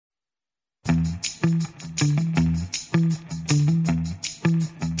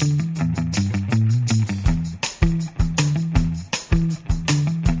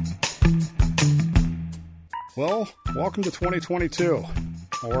welcome to 2022,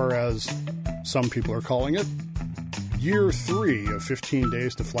 or as some people are calling it, year 3 of 15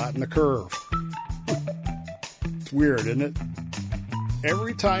 days to flatten the curve. It's weird, isn't it?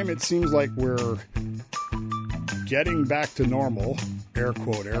 Every time it seems like we're getting back to normal, air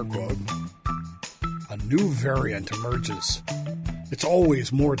quote, a new variant emerges. It's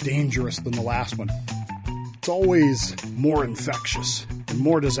always more dangerous than the last one. It's always more infectious and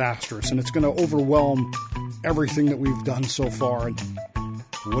more disastrous, and it's going to overwhelm everything that we've done so far. And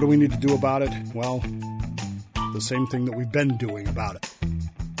what do we need to do about it? Well, the same thing that we've been doing about it.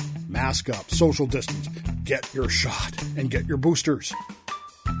 Mask up, social distance, get your shot, and get your boosters.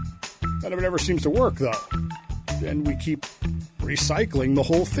 None of it ever seems to work, though. And we keep recycling the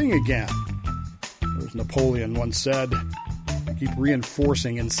whole thing again. As Napoleon once said, keep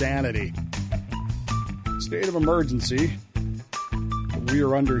reinforcing insanity. State of emergency that we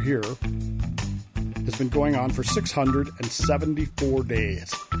are under here has been going on for 674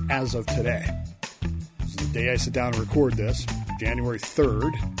 days as of today. This is the day I sit down and record this, January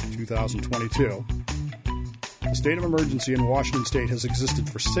 3rd, 2022. The state of emergency in Washington State has existed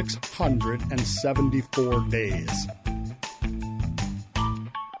for 674 days.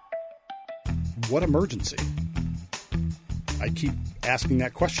 What emergency? I keep asking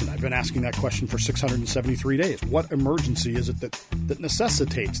that question. I've been asking that question for 673 days. What emergency is it that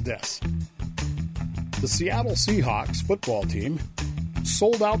necessitates this? The Seattle Seahawks football team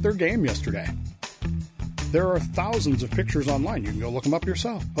sold out their game yesterday. There are thousands of pictures online. You can go look them up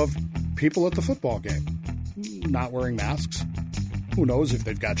yourself of people at the football game not wearing masks. Who knows if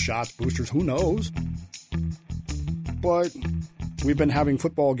they've got shots, boosters, who knows? But we've been having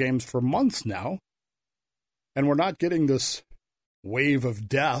football games for months now, and we're not getting this wave of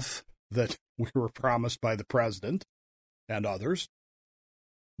death that we were promised by the president and others.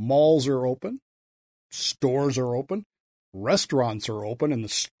 Malls are open. Stores are open. Restaurants are open. And the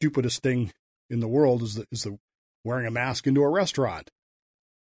stupidest thing in the world is the wearing a mask into a restaurant.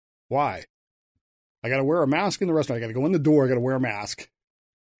 Why? I got to wear a mask in the restaurant. I got to go in the door. I got to wear a mask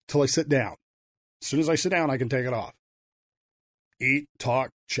till I sit down. As soon as I sit down, I can take it off. Eat, talk,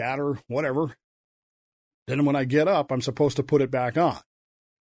 chatter, whatever. Then when I get up, I'm supposed to put it back on.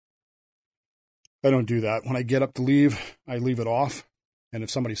 I don't do that. When I get up to leave, I leave it off. And if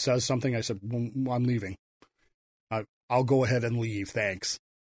somebody says something, I said, well, I'm leaving. I'll go ahead and leave. Thanks.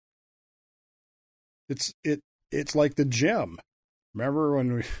 It's like the gym. Remember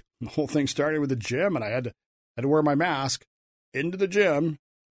when the whole thing started with the gym and I had to wear my mask into the gym,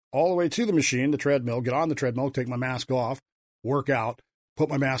 all the way to the machine, the treadmill, get on the treadmill, take my mask off, work out, put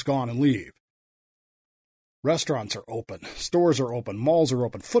my mask on and leave. Restaurants are open. Stores are open. Malls are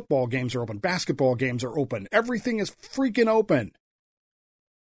open. Football games are open. Basketball games are open. Everything is freaking open.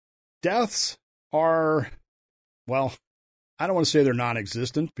 Deaths are, well, I don't want to say they're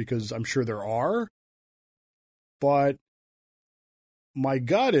non-existent because I'm sure there are. But my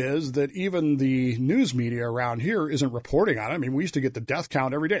gut is that even the news media around here isn't reporting on it. I mean, we used to get the death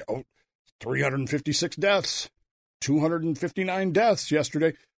count every day. 356 deaths, 259 deaths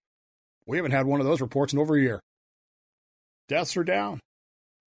yesterday. We haven't had one of those reports in over a year. Deaths are down.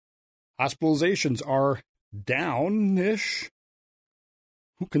 Hospitalizations are down-ish.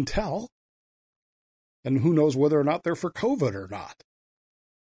 Who can tell? And who knows whether or not they're for COVID or not?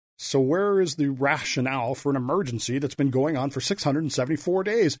 So where is the rationale for an emergency that's been going on for 674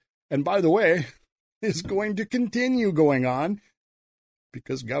 days? And by the way, is going to continue going on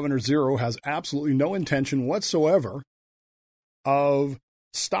because Governor Zero has absolutely no intention whatsoever of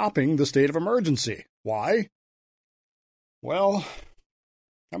stopping the state of emergency. Why? Well,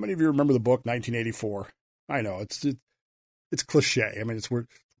 how many of you remember the book 1984? I know, it's cliche. I mean, it's where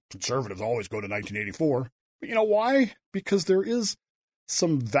conservatives always go to 1984. But you know why? Because there is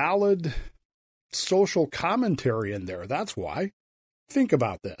some valid social commentary in there. That's why. Think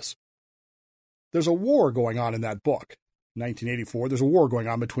about this. There's a war going on in that book, 1984. There's a war going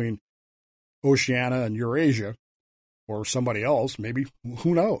on between Oceania and Eurasia, or somebody else, maybe,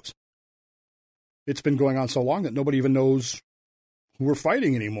 who knows? It's been going on so long that nobody even knows who we're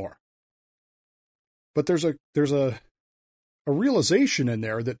fighting anymore. But there's a realization in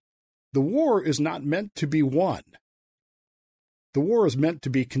there that the war is not meant to be won. The war is meant to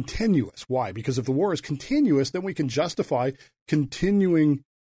be continuous. Why? Because if the war is continuous, then we can justify continuing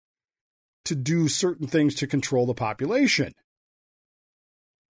to do certain things to control the population.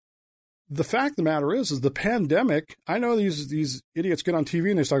 The fact of the matter is the pandemic, I know these idiots get on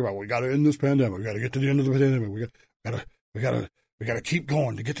TV and they talk about, well, we got to end this pandemic. We got to get to the end of the pandemic. We got to keep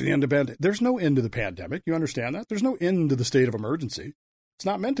going to get to the end of the pandemic. There's no end to the pandemic. You understand that? There's no end to the state of emergency. It's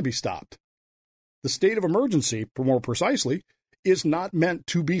not meant to be stopped. The state of emergency, more precisely, is not meant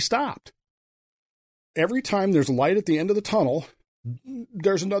to be stopped. Every time there's light at the end of the tunnel,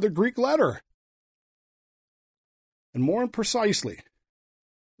 there's another Greek letter. And more precisely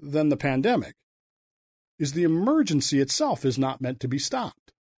than the pandemic is the emergency itself is not meant to be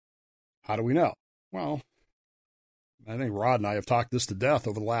stopped. How do we know? Well, I think Rod and I have talked this to death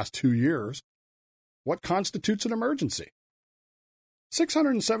over the last 2 years. What constitutes an emergency?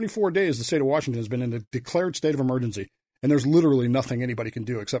 674 days the state of Washington has been in a declared state of emergency, and there's literally nothing anybody can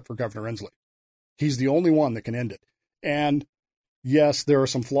do except for Governor Inslee. He's the only one that can end it. And yes, there are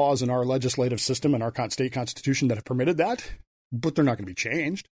some flaws in our legislative system and our state constitution that have permitted that, but they're not going to be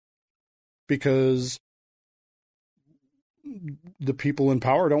changed because the people in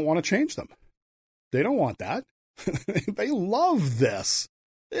power don't want to change them. They don't want that. They love this.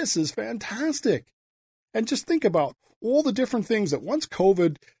 This is fantastic. And just think about all the different things that once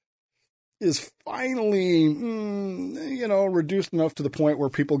COVID is finally, reduced enough to the point where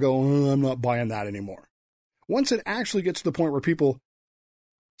people go, I'm not buying that anymore. Once it actually gets to the point where people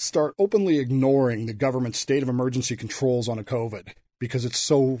start openly ignoring the government's state of emergency controls on a COVID because it's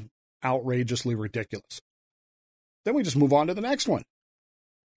so outrageously ridiculous, then we just move on to the next one.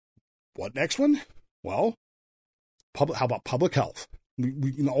 What next one? Well, how about public health?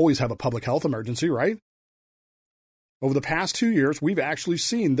 We can always have a public health emergency, right? Over the past 2 years, we've actually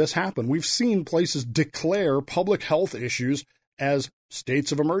seen this happen. We've seen places declare public health issues as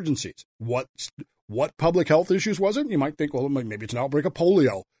states of emergencies. What public health issues was it? You might think, well, maybe it's an outbreak of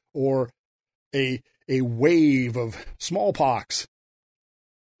polio or a wave of smallpox.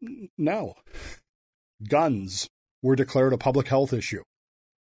 No. Guns were declared a public health issue.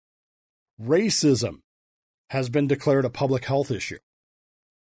 Racism has been declared a public health issue.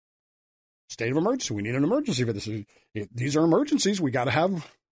 State of emergency. We need an emergency for this. These are emergencies. We got to have.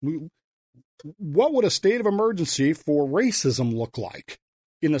 What would a state of emergency for racism look like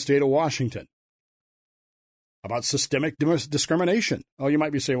in the state of Washington? About systemic discrimination. Oh, you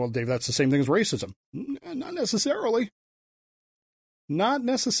might be saying, well, Dave, that's the same thing as racism. Not necessarily. Not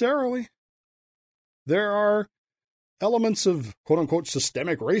necessarily. There are elements of quote unquote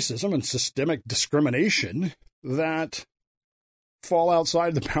systemic racism and systemic discrimination that fall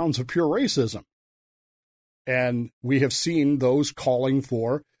outside the bounds of pure racism. And we have seen those calling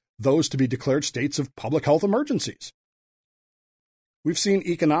for those to be declared states of public health emergencies. We've seen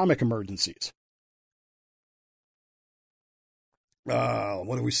economic emergencies.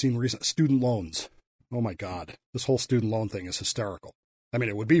 What have we seen recently? Student loans. Oh my God. This whole student loan thing is hysterical. I mean,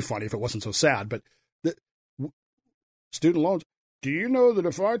 it would be funny if it wasn't so sad, but student loans. Do you know that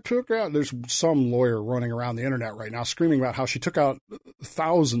if I took out, there's some lawyer running around the internet right now screaming about how she took out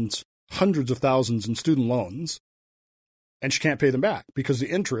thousands, hundreds of thousands in student loans and she can't pay them back because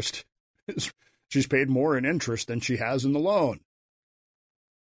the interest is, she's paid more in interest than she has in the loan.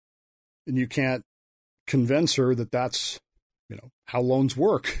 And you can't convince her that that's, how loans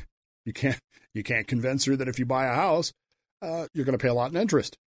work. You can't convince her that if you buy a house, you're going to pay a lot in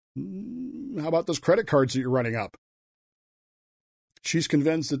interest. How about those credit cards that you're running up? She's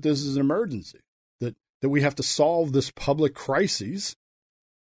convinced that this is an emergency, that we have to solve this public crisis,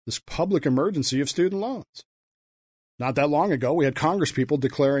 this public emergency of student loans. Not that long ago, we had Congress people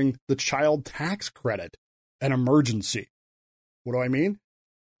declaring the child tax credit an emergency. What do I mean?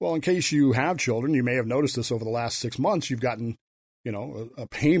 Well, in case you have children, you may have noticed this over the last 6 months. You've gotten, a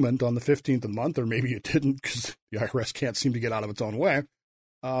payment on the 15th of the month, or maybe you didn't because the IRS can't seem to get out of its own way.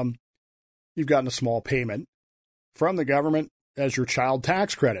 You've gotten a small payment from the government as your child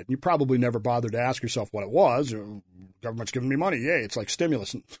tax credit. You probably never bothered to ask yourself what it was. Government's giving me money. Yay, it's like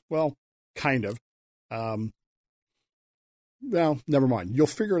stimulus. Well, kind of. Well, never mind. You'll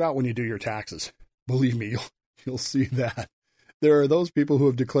figure it out when you do your taxes. Believe me, you'll see that. There are those people who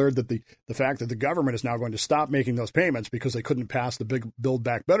have declared that the fact that the government is now going to stop making those payments because they couldn't pass the big Build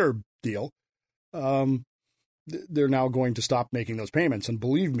Back Better deal, they're now going to stop making those payments. And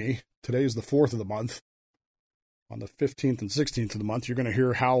believe me, today is the 4th of the month. On the 15th and 16th of the month, you're going to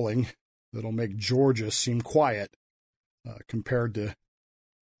hear howling that'll make Georgia seem quiet compared to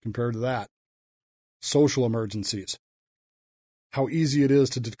that. Social emergencies. How easy it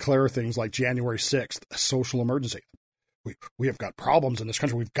is to declare things like January 6th a social emergency. We have got problems in this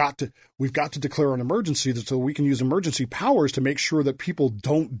country. We've got to declare an emergency so we can use emergency powers to make sure that people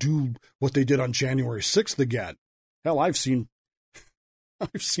don't do what they did on January 6th again. Hell, I've seen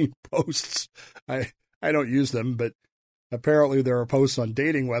posts. I don't use them, but apparently there are posts on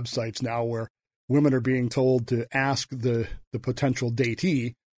dating websites now where women are being told to ask the potential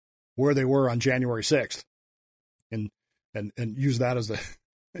datee where they were on January 6th and use that as the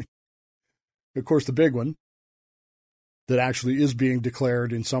Of course, the big one that actually is being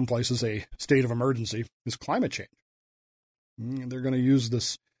declared in some places a state of emergency is climate change. They're going to use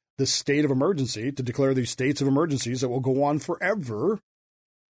this state of emergency to declare these states of emergencies that will go on forever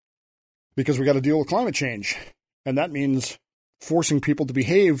because we got to deal with climate change. And that means forcing people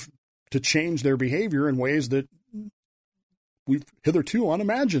to change their behavior in ways that we've hitherto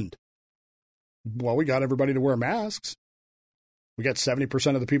unimagined. Well, we got everybody to wear masks. We got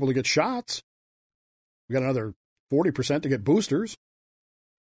 70% of the people to get shots. We got another 40% to get boosters.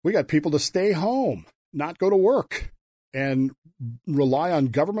 We got people to stay home, not go to work, and rely on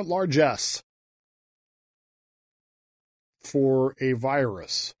government largesse for a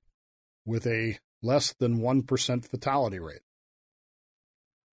virus with a less than 1% fatality rate.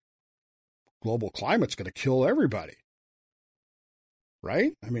 Global climate's going to kill everybody.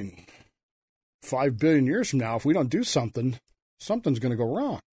 Right? I mean, 5 billion years from now, if we don't do something, something's going to go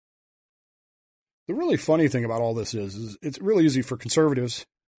wrong. The really funny thing about all this is it's really easy for conservatives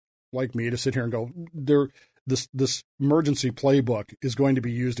like me to sit here and go, this emergency playbook is going to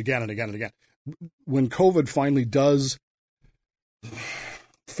be used again and again and again. When COVID finally does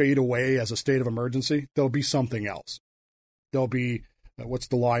fade away as a state of emergency, there'll be something else. There'll be, what's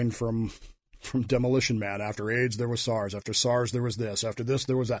the line from Demolition Man? After AIDS, there was SARS. After SARS, there was this. After this,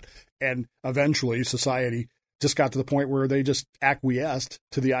 there was that. And eventually, society just got to the point where they just acquiesced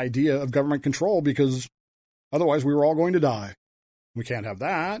to the idea of government control because otherwise we were all going to die. We can't have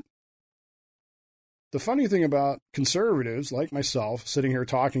that. The funny thing about conservatives like myself sitting here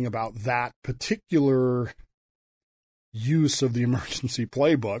talking about that particular use of the emergency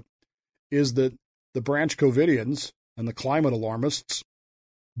playbook is that the branch COVIDians and the climate alarmists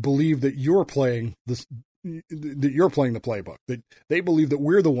believe that you're playing the playbook, that they believe that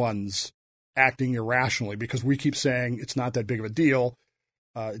we're the ones acting irrationally because we keep saying it's not that big of a deal,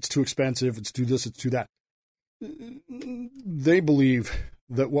 it's too expensive, it's too this, it's too that. They believe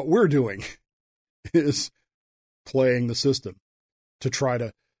that what we're doing is playing the system to try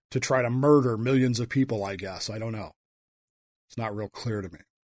to murder millions of people, I guess. I don't know. It's not real clear to me.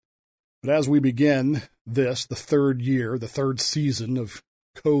 But as we begin this, the third year, the third season of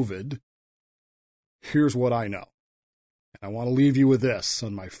COVID, here's what I know. I want to leave you with this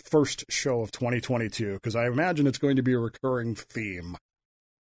on my first show of 2022, because I imagine it's going to be a recurring theme.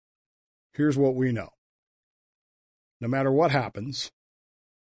 Here's what we know. No matter what happens,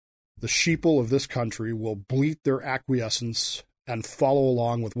 the sheeple of this country will bleat their acquiescence and follow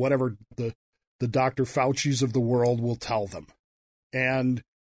along with whatever the Dr. Fauci's of the world will tell them. And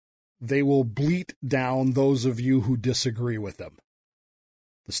they will bleat down those of you who disagree with them.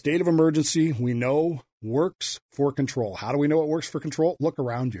 The state of emergency, we know, works for control. How do we know it works for control? Look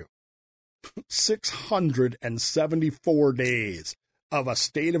around you. 674 days of a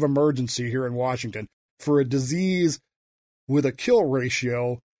state of emergency here in Washington for a disease with a kill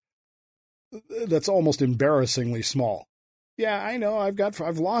ratio that's almost embarrassingly small. Yeah, I know,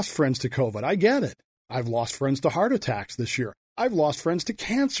 I've lost friends to COVID. I get it. I've lost friends to heart attacks this year. I've lost friends to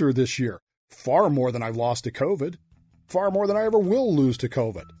cancer this year. Far more than I've lost to COVID. Far more than I ever will lose to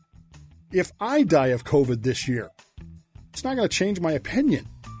COVID. If I die of COVID this year, it's not going to change my opinion.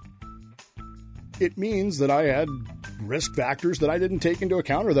 It means that I had risk factors that I didn't take into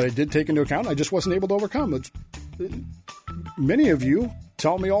account, or that I did take into account, and I just wasn't able to overcome. Many of you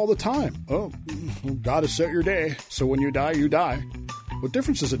tell me all the time, oh, God has set your day, so when you die, you die. What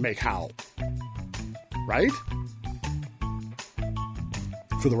difference does it make how? Right?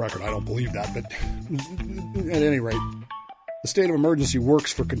 For the record, I don't believe that, but at any rate, the state of emergency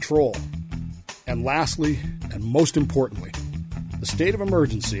works for control. And lastly, and most importantly, the state of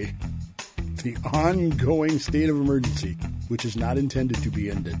emergency, the ongoing state of emergency, which is not intended to be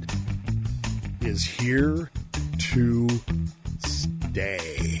ended, is here to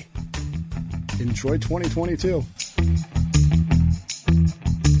stay. Enjoy 2022.